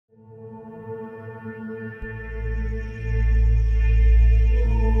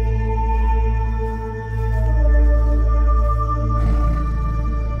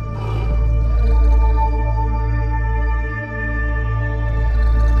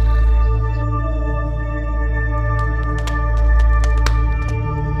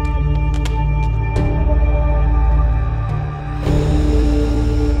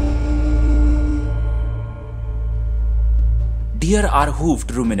Deer are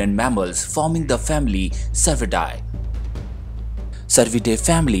hoofed ruminant mammals forming the family Cervidae. Cervidae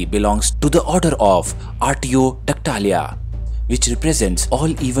family belongs to the order of Artiodactylia, which represents all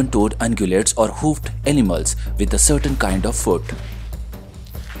even-toed ungulates or hoofed animals with a certain kind of foot.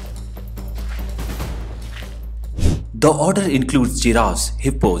 The order includes giraffes,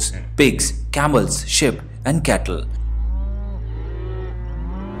 hippos, pigs, camels, sheep, and cattle.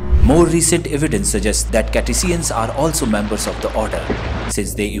 More recent evidence suggests that cetaceans are also members of the order,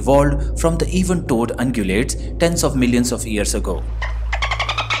 since they evolved from the even-toed ungulates tens of millions of years ago.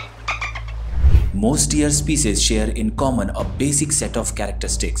 Most deer species share in common a basic set of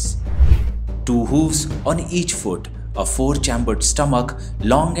characteristics: 2 hooves on each foot, a 4-chambered stomach,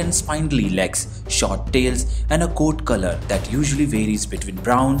 long and spindly legs, short tails, and a coat color that usually varies between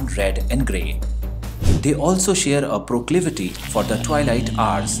brown, red, and grey. They also share a proclivity for the twilight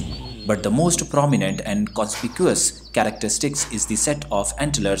hours, but the most prominent and conspicuous characteristics is the set of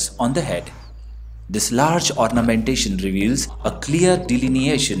antlers on the head. This large ornamentation reveals a clear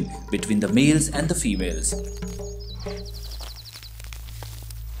delineation between the males and the females.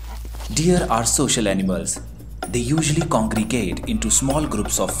 Deer are social animals. They usually congregate into small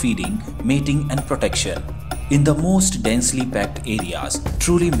groups of feeding, mating, and protection. In the most densely packed areas,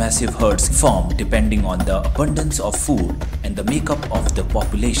 truly massive herds form depending on the abundance of food and the makeup of the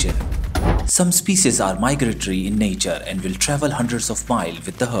population. Some species are migratory in nature and will travel hundreds of miles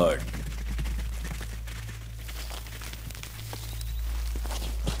with the herd.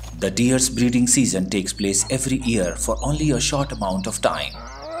 The deer's breeding season takes place every year for only a short amount of time.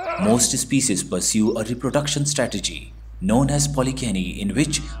 Most species pursue a reproduction strategy known as polygamy, in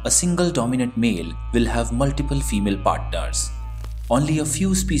which a single dominant male will have multiple female partners. Only a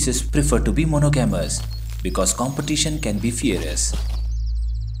few species prefer to be monogamous because competition can be fierce.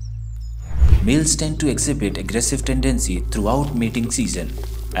 Males tend to exhibit aggressive tendency throughout mating season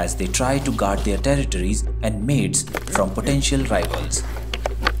as they try to guard their territories and mates from potential rivals.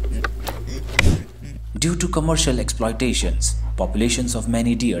 Due to commercial exploitations, populations of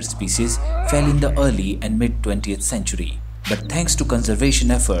many deer species fell in the early and mid-20th century. But thanks to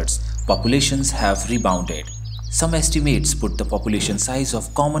conservation efforts, populations have rebounded. Some estimates put the population size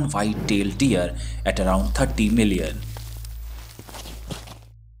of common white-tailed deer at around 30 million.